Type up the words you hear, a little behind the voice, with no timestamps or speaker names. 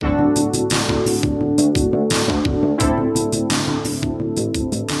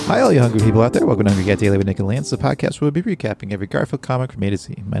Hi, all you hungry people out there. Welcome to Hungry Cat Daily with Nick and Lance, the podcast where we'll be recapping every Garfield comic from A to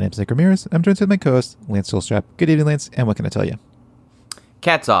Z. My name is Nick Ramirez. I'm joined with my co-host, Lance Stillstrap. Good evening, Lance, and what can I tell you?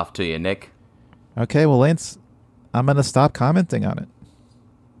 Cat's off to you, Nick. Okay, well, Lance, I'm going to stop commenting on it.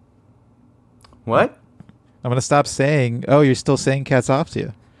 What? I'm going to stop saying, oh, you're still saying cat's off to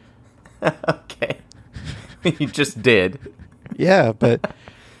you. Okay. You just did. Yeah, but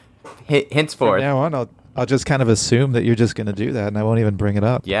henceforth. from now on, I'll just kind of assume that you're just going to do that, and I won't even bring it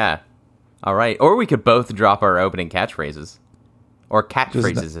up. Yeah. All right. Or we could both drop our opening catchphrases. Or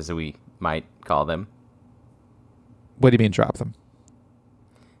catchphrases, as we might call them. What do you mean, drop them?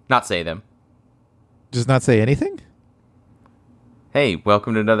 Not say them. Just not say anything? Hey,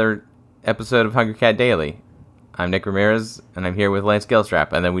 welcome to another episode of Hungry Cat Daily. I'm Nick Ramirez, and I'm here with Lance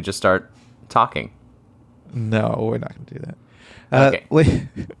Gilstrap, and then we just start talking. No, we're not going to do that. Okay.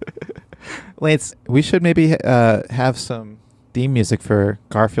 Lance, we should maybe have some theme music for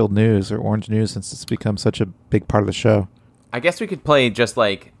Garfield News or Orange News since it's become such a big part of the show. I guess we could play just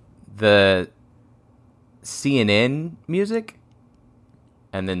like the CNN music,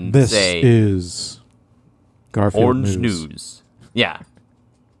 and then this say... is Garfield Orange News. Yeah.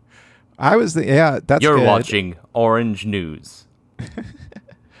 That's You're good. watching Orange News.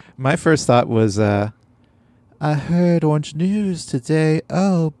 My first thought was, I heard Orange News today.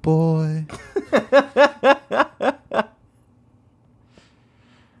 Oh, boy.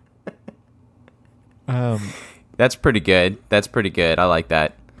 That's pretty good. I like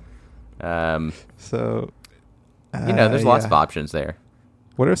that. So, there's lots of options there.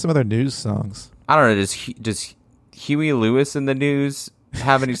 What are some other news songs? I don't know. Does Huey Lewis in the News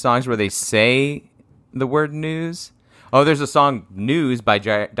have any songs where they say the word news? Oh, there's a song "News" by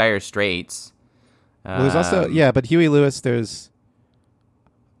Dire Straits. Well, there's also, but Huey Lewis, there's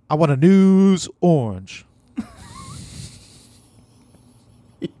I Want a News Orange.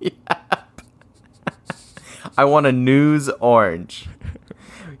 I want a news orange.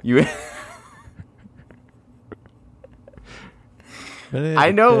 You.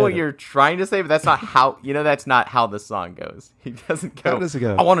 I know what you're trying to say, but that's not how. That's not how the song goes. He doesn't go. How does it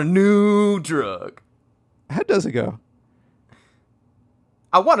go? I want a new drug. How does it go?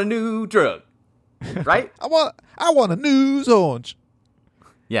 I want a new drug. Right? I want a news orange.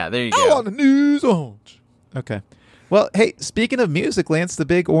 Yeah, there you go. I want a news orange. Okay. Well, hey, speaking of music, Lance, the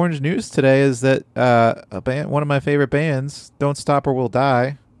big orange news today is that one of my favorite bands, Don't Stop or We'll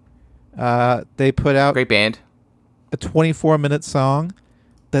Die, they put out great band, a 24-minute song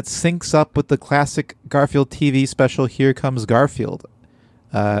that syncs up with the classic Garfield TV special Here Comes Garfield.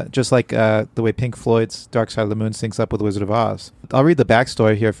 Just like the way Pink Floyd's Dark Side of the Moon syncs up with Wizard of Oz. I'll read the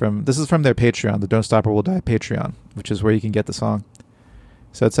backstory here this is from their Patreon, the Don't Stop or We'll Die Patreon, which is where you can get the song.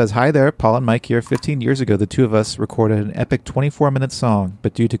 So it says, "Hi there, Paul and Mike here. 15 years ago, the two of us recorded an epic 24-minute song,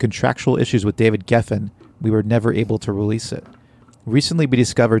 but due to contractual issues with David Geffen, we were never able to release it. Recently, we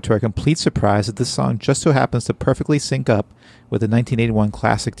discovered to our complete surprise that this song just so happens to perfectly sync up with the 1981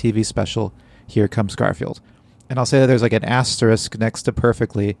 classic TV special, Here Comes Garfield." And I'll say that there's like an asterisk next to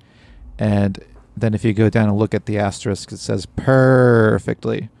perfectly, and then if you go down and look at the asterisk, it says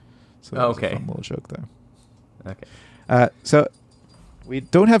perfectly. So that's a fun little joke there. Okay. So we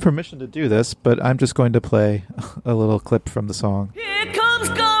don't have permission to do this, but I'm just going to play a little clip from the song. Here comes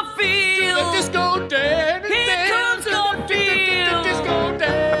Garfield. The disco dance. Here comes Garfield. The disco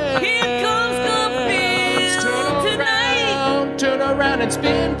dance. Here comes Garfield tonight. Turn around and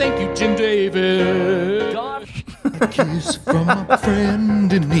spin. Thank you, Jim David. A kiss from a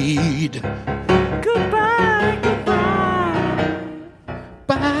friend in need. Goodbye, goodbye.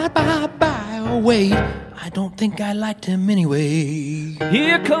 Bye, bye, bye. Oh, wait. I don't think I liked him anyway.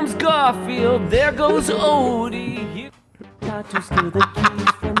 Here comes Garfield. There goes Odie. Here got to steal the keys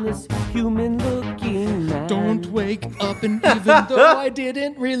from this human-looking man. Don't wake up, and even though I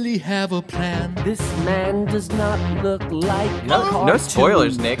didn't really have a plan. This man does not look like a No cartoon.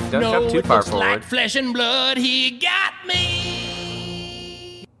 spoilers, Nick. Don't No, jump too it far looks forward. like flesh and blood. He got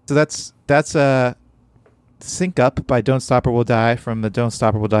me. So that's Sync Up by Don't Stop or We'll Die from the Don't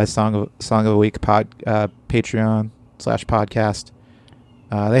Stop or We'll Die Song of the Week Patreon/podcast.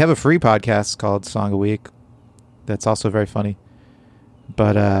 They have a free podcast called Song of the Week that's also very funny.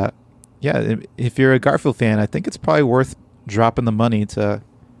 But if you're a Garfield fan, I think it's probably worth dropping the money to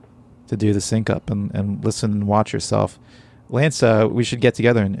do the Sync Up and listen and watch yourself. Lance, we should get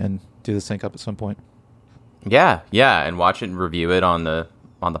together and do the Sync Up at some point. Yeah, and watch it and review it on the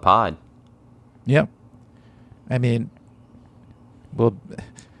pod. Yeah. I mean, well,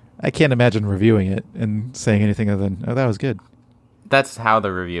 I can't imagine reviewing it and saying anything other than, oh, that was good. That's how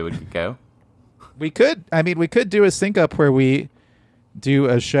the review would go. We could do a sync up where we do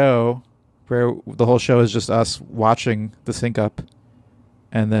a show where the whole show is just us watching the sync up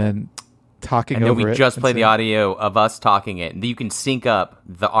and then talking And then over it. we just play the saying- audio of us talking it. And you can sync up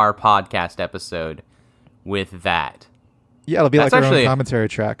our podcast episode with that. Yeah, it'll be That's like our own actually- commentary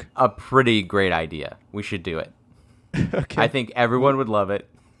track. A pretty great idea. We should do it. Okay. I think everyone would love it.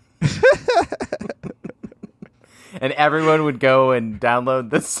 And everyone would go and download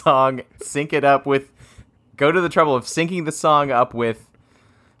the song, sync it up with, go to the trouble of syncing the song up with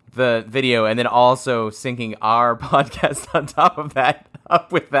the video, and then also syncing our podcast on top of that,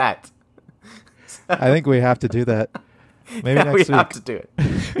 up with that. I think we have to do that. Maybe Yeah, next we week. have to do it.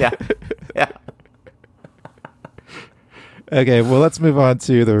 Yeah. Yeah. Okay, well, let's move on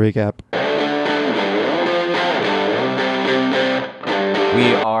to the recap.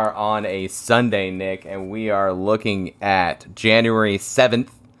 We are on a Sunday, Nick, and we are looking at January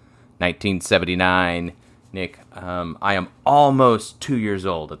 7th, 1979. Nick, I am almost 2 years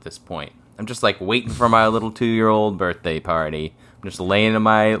old at this point. I'm just like waiting for my little 2-year-old birthday party. I'm just laying in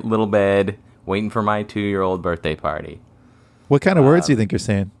my little bed, waiting for my 2-year-old birthday party. What kind of words do you think you're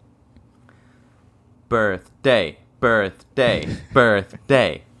saying? Birthday, birthday,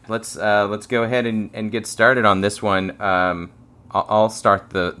 birthday. Let's go ahead and get started on this one. I'll start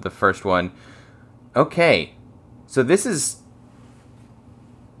the first one. Okay, so this is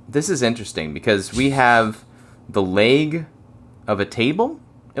interesting because we have the leg of a table,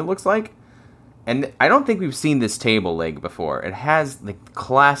 it looks like. And I don't think we've seen this table leg before. It has like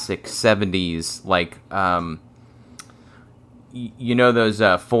classic 70s, like, you know those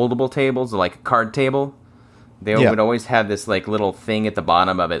foldable tables, like a card table? They Yeah. would always have this like little thing at the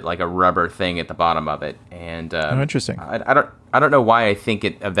bottom of it, like a rubber thing at the bottom of it. And Interesting. I don't know why I think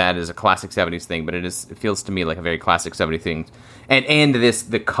of that as a classic 70s thing, but it feels to me like a very classic 70s thing. And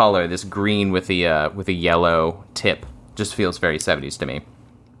the color, this green with a yellow tip, just feels very 70s to me.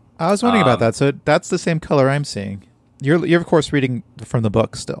 I was wondering about that. So that's the same color I'm seeing. You're of course reading from the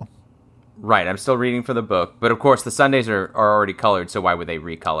book still. Right, I'm still reading for the book, but of course the Sundays are already colored, so why would they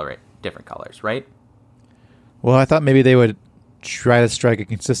recolor it different colors, right? Well, I thought maybe they would try to strike a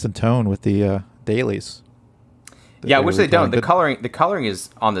consistent tone with the dailies. Yeah, which they don't. But- The coloring is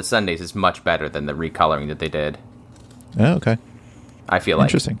on the Sundays is much better than the recoloring that they did. Oh, okay. I feel like.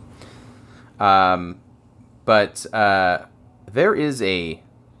 Interesting. But there is a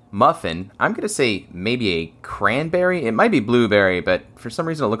muffin. I'm going to say maybe a cranberry. It might be blueberry, but for some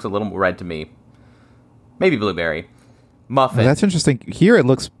reason it looks a little red to me. Maybe blueberry. Muffin. Well, that's interesting. Here it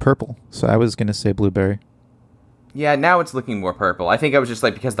looks purple, so I was going to say blueberry. Yeah, now it's looking more purple. I think I was just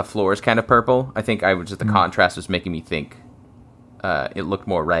like, because the floor is kind of purple, I think I was just, the contrast was making me think it looked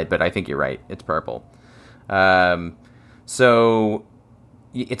more red, but I think you're right. It's purple. So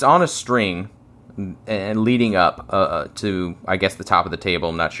it's on a string and leading up to, I guess, the top of the table.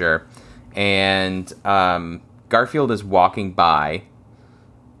 I'm not sure. And Garfield is walking by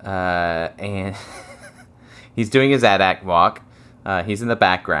and he's doing his ADAC walk. He's in the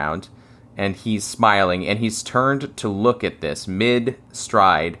background. And he's smiling, and he's turned to look at this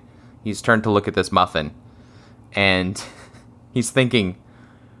mid-stride. He's turned to look at this muffin, and he's thinking,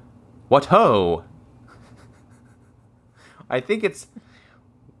 "What ho?" I think it's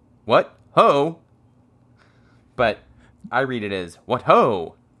 "What ho," but I read it as "What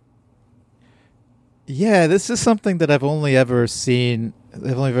ho." Yeah, this is something that I've only ever seen.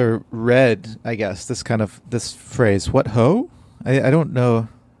 I've only ever read, I guess, this phrase. What ho? I don't know.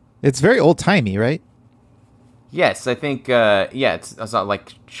 It's very old timey, right? Yes, I think. It's not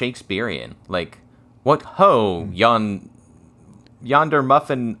like Shakespearean. Like, "What ho, yonder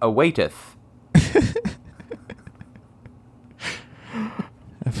muffin awaiteth."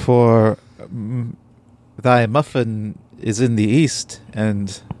 For thy muffin is in the east,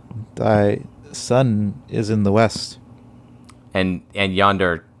 and thy sun is in the west. And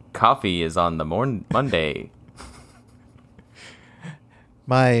yonder coffee is on the Monday.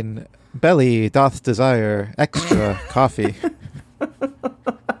 Mine belly doth desire extra coffee,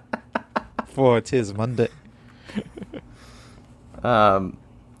 for 'tis Monday.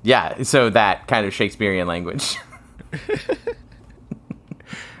 Yeah, so that kind of Shakespearean language.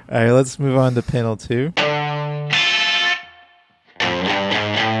 All right, let's move on to panel 2.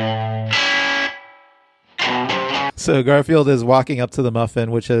 So Garfield is walking up to the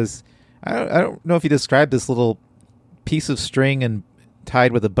muffin, which is, I don't know if you described this little piece of string and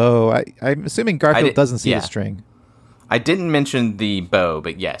tied with a bow. I'm assuming Garfield doesn't see the string. I didn't mention the bow,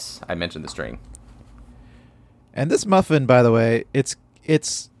 but yes, I mentioned the string. And this muffin, by the way,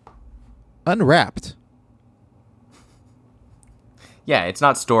 it's unwrapped. Yeah, it's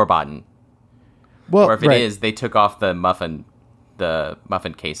not store-bought. Well, Or if it right. is, they took off the the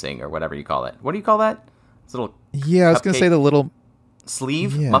muffin casing or whatever you call it. What do you call that? It's a little Yeah, I was going to say the little...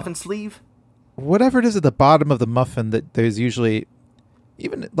 sleeve? Yeah. Muffin sleeve? Whatever it is at the bottom of the muffin that there's usually...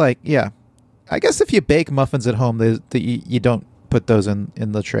 Even, like, yeah. I guess if you bake muffins at home, you don't put those in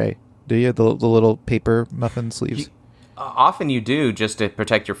the tray. Do you? The little paper muffin sleeves? Often you do, just to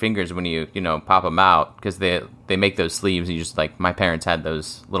protect your fingers when you pop them out, because they make those sleeves. You just, like, my parents had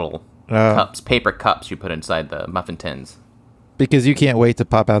those little paper cups you put inside the muffin tins. Because you can't wait to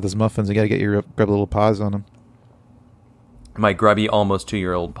pop out those muffins. You got to get your grubby little paws on them. My grubby, almost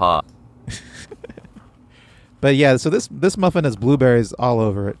 2-year-old paw. But yeah, so this muffin has blueberries all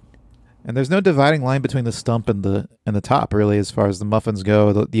over it, and there's no dividing line between the stump and the top, really, as far as the muffins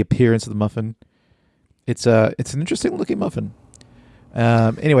go. The appearance of the muffin, it's an interesting looking muffin.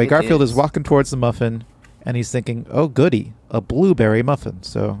 Anyway, Garfield is walking towards the muffin, and he's thinking, "Oh, goody, a blueberry muffin."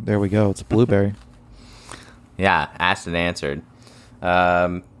 So there we go. It's a blueberry. Yeah, asked and answered.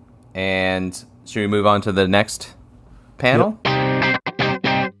 And should we move on to the next panel? Yep.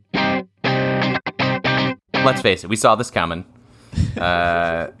 Let's face it, we saw this coming.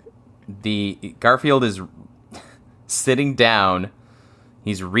 The Garfield is sitting down.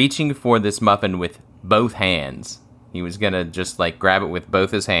 He's reaching for this muffin with both hands. He was gonna just like grab it with both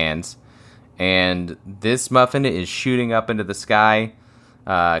his hands, and this muffin is shooting up into the sky.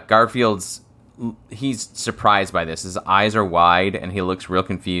 He's surprised by this. His eyes are wide, and he looks real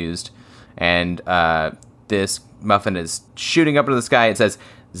confused. And this muffin is shooting up into the sky. It says,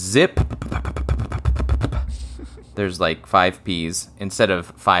 "Zip." There's like 5 P's instead of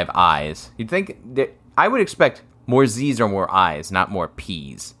 5 I's. You'd think I would expect more Z's or more I's, not more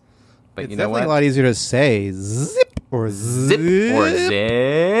P's. But It's you know definitely what? a lot easier to say zip or Zip or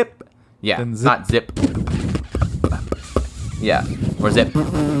zip. Yeah, Then zip. not zip. Yeah, or zip.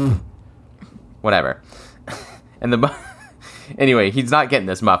 Whatever. And anyway, he's not getting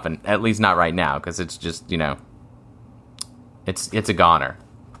this muffin, at least not right now, because it's just, it's a goner.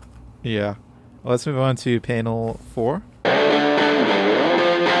 Yeah. Well, let's move on to panel 4.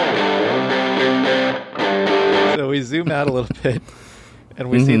 So we zoom out a little bit, and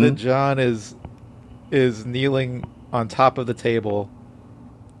we see that John is kneeling on top of the table,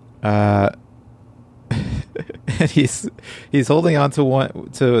 and he's holding on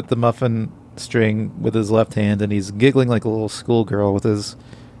to the muffin string with his left hand, and he's giggling like a little schoolgirl with his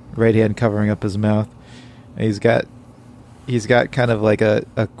right hand covering up his mouth. And he's got kind of like a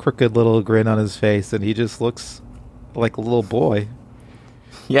crooked little grin on his face, and he just looks like a little boy.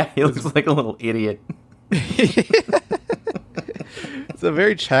 Yeah, he looks like a little idiot. It's a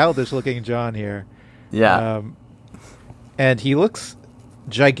very childish looking John here. Yeah. And he looks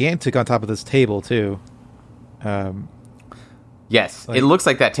gigantic on top of this table too. Yes, it looks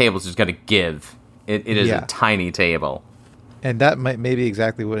like that table's just going to give. It is a tiny table. And that might be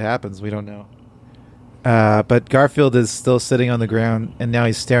exactly what happens. We don't know. But Garfield is still sitting on the ground, and now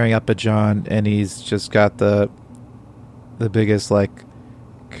he's staring up at John, and he's just got the biggest, like,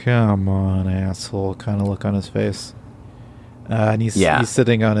 come on, asshole, kind of look on his face. And he's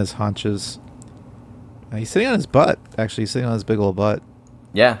sitting on his haunches. He's sitting on his butt, actually. He's sitting on his big old butt.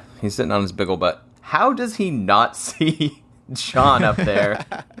 Yeah, he's sitting on his big old butt. How does he not see John up there,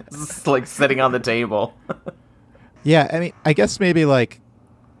 just, like, sitting on the table? Yeah, I mean, I guess maybe, like,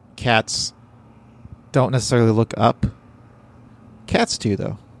 cats don't necessarily look up. Cats do,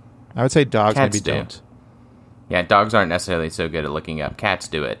 though. I would say dogs maybe don't. Yeah, dogs aren't necessarily so good at looking up. Cats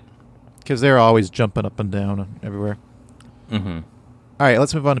do it. Because they're always jumping up and down everywhere. Mm-hmm. All right,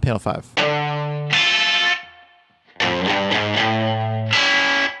 let's move on to panel 5.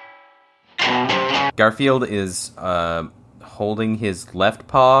 Garfield is holding his left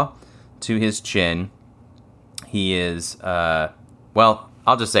paw to his chin. He is, well,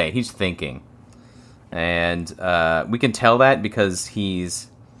 I'll just say it, he's thinking. And we can tell that because his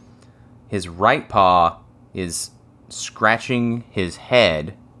right paw is scratching his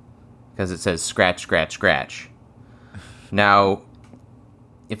head because it says scratch, scratch, scratch. Now,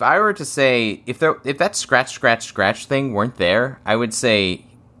 if I were to say, if that scratch, scratch, scratch thing weren't there, I would say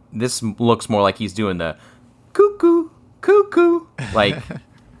this looks more like he's doing the cuckoo, cuckoo, like,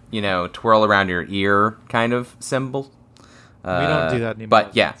 twirl around your ear kind of symbol. We don't do that anymore.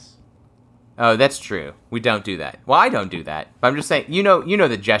 But yeah. Oh, that's true. We don't do that. Well, I don't do that. But I'm just saying, you know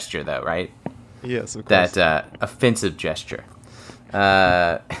the gesture, though, right? Yes, of course. That offensive gesture.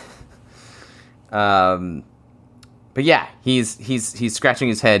 But yeah, he's scratching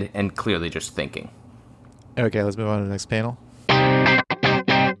his head and clearly just thinking. Okay, let's move on to the next panel. And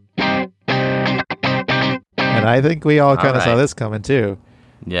I think we all kind of saw this coming too.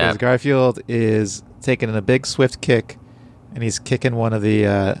 Yeah. Because Garfield is taking a big swift kick and he's kicking one of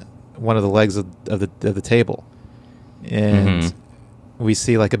the legs of the table, and we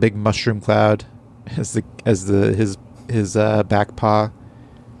see like a big mushroom cloud as his back paw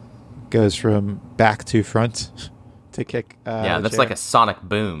goes from back to front to kick. That's like a sonic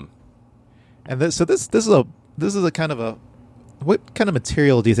boom. And this is a kind of a, what kind of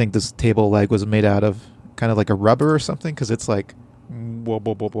material do you think this table leg was made out of? Kind of like a rubber or something? Because it's like, whoa.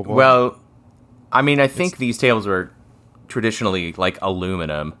 Well, I mean, I think these tables were traditionally like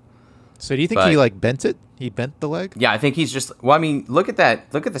aluminum. So do you think he like bent it? He bent the leg? Yeah, I think he's just. Well, I mean, look at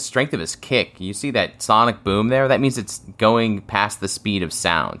that. Look at the strength of his kick. You see that sonic boom there? That means it's going past the speed of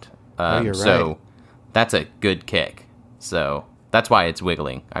sound. You're so right. That's a good kick. So that's why it's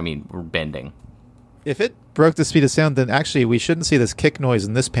wiggling. I mean, we're bending. If it broke the speed of sound, then actually we shouldn't see this kick noise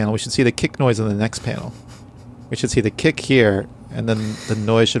in this panel. We should see the kick noise in the next panel. We should see the kick here, and then the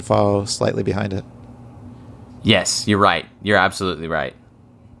noise should follow slightly behind it. Yes, you're right. You're absolutely right.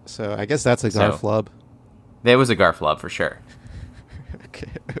 So I guess that's a Garflub. There was a Garflub for sure.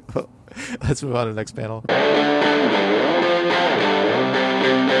 Okay, well, let's move on to the next panel.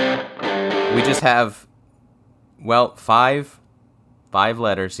 We just have, well, five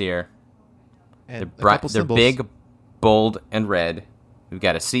letters here. And They're big, bold, and red. We've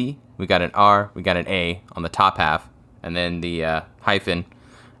got a C, we got an R, we got an A on the top half, and then the hyphen,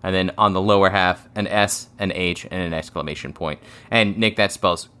 and then on the lower half, an S, an H, and an exclamation point. And Nick, that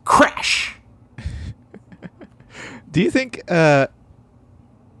spells crash. Do you think? I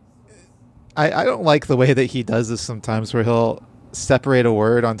don't like the way that he does this sometimes, where he'll separate a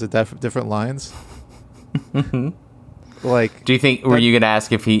word onto different lines. Like, do you think? Were you gonna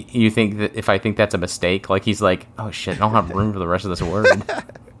ask if you think that if I think that's a mistake? Like he's like, oh shit, I don't have room for the rest of this word.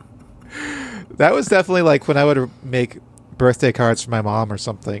 That was definitely like when I would make birthday cards for my mom or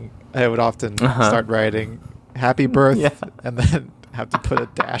something. I would often start writing "Happy Birth" and then have to put a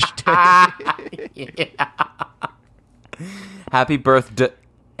dash. Happy birthday.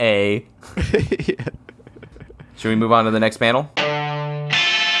 Yeah. Should we move on to the next panel?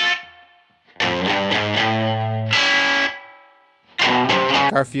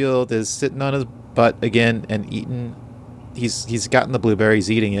 Garfield is sitting on his butt again and eating. He's gotten the blueberry. He's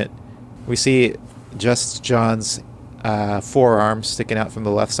eating it. We see Just John's forearm sticking out from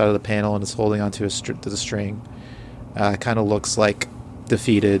the left side of the panel and is holding onto to the string. Kind of looks like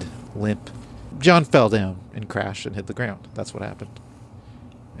defeated, limp. John fell down and crashed and hit the ground. That's what happened.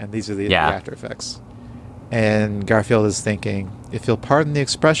 And these are the after effects. And Garfield is thinking, if you'll pardon the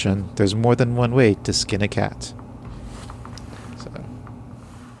expression, there's more than one way to skin a cat. So,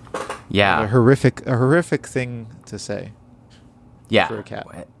 yeah, a horrific thing to say. Yeah, for a cat.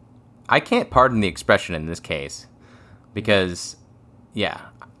 I can't pardon the expression in this case because, yeah.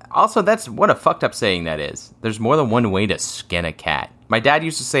 Also, that's what a fucked up saying that is. There's more than one way to skin a cat. My dad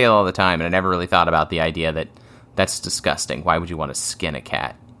used to say it all the time, and I never really thought about the idea that that's disgusting. Why would you want to skin a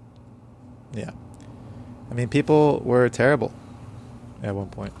cat? Yeah. I mean, people were terrible at one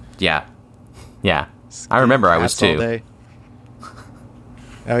point. Yeah. Yeah. I remember I was 2.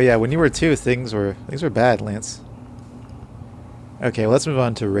 Oh, yeah. When you were 2, things were bad, Lance. Okay, let's move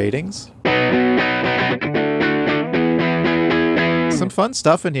on to ratings. Some fun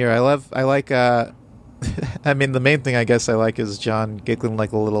stuff in here. I like, I mean, the main thing I guess I like is John giggling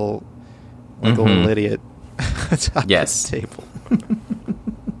like a little idiot. Yes. The table.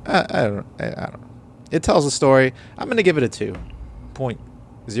 I don't know. It tells a story. I'm going to give it a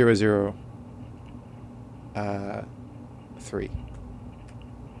 2.003.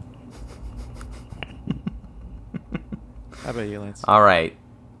 How about you, Lance? All right.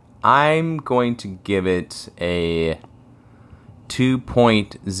 I'm going to give it a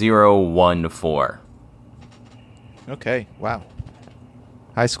 2.014. Okay. Wow.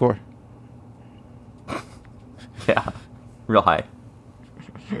 High score. Yeah. Real high.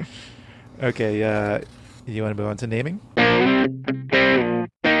 Okay, you want to move on to naming?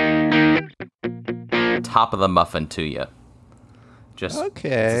 Top of the muffin to you. Just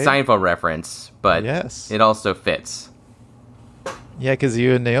okay. It's a Seinfeld reference, but yes, it also fits. Yeah, because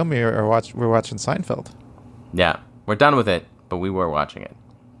you and Naomi we're watching Seinfeld. Yeah, we're done with it, but we were watching it.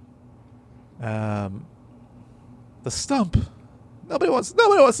 The stump. Nobody wants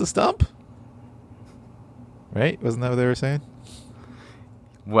the stump. Right? Wasn't that what they were saying?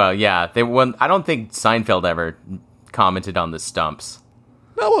 Well, yeah. I don't think Seinfeld ever commented on the stumps.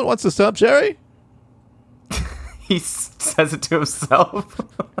 No one wants the stump, Jerry. He says it to himself.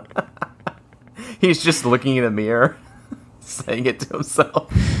 He's just looking in the mirror, saying it to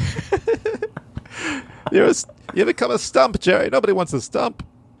himself. You become a stump, Jerry. Nobody wants a stump.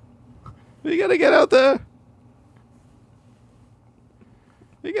 You gotta get out there.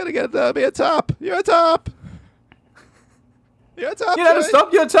 You gotta get be a top. You're a top. You're a top. You gotta Joey.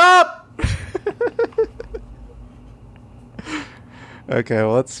 stop your top. Okay,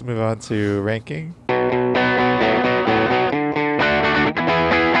 well, let's move on to ranking.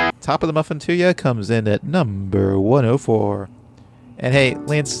 Top of the Muffin to ya comes in at number 104. And hey,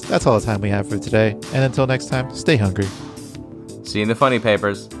 Lance, that's all the time we have for today. And until next time, stay hungry. See you in the funny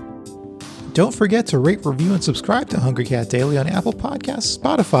papers. Don't forget to rate, review, and subscribe to Hungry Cat Daily on Apple Podcasts,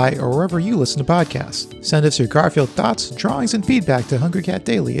 Spotify, or wherever you listen to podcasts. Send us your Garfield thoughts, drawings, and feedback to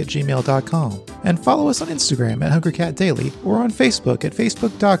hungrycatdaily@gmail.com. And follow us on Instagram at hungrycatdaily or on Facebook at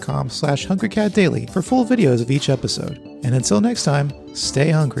facebook.com/hungrycatdaily for full videos of each episode. And until next time, stay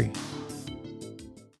hungry.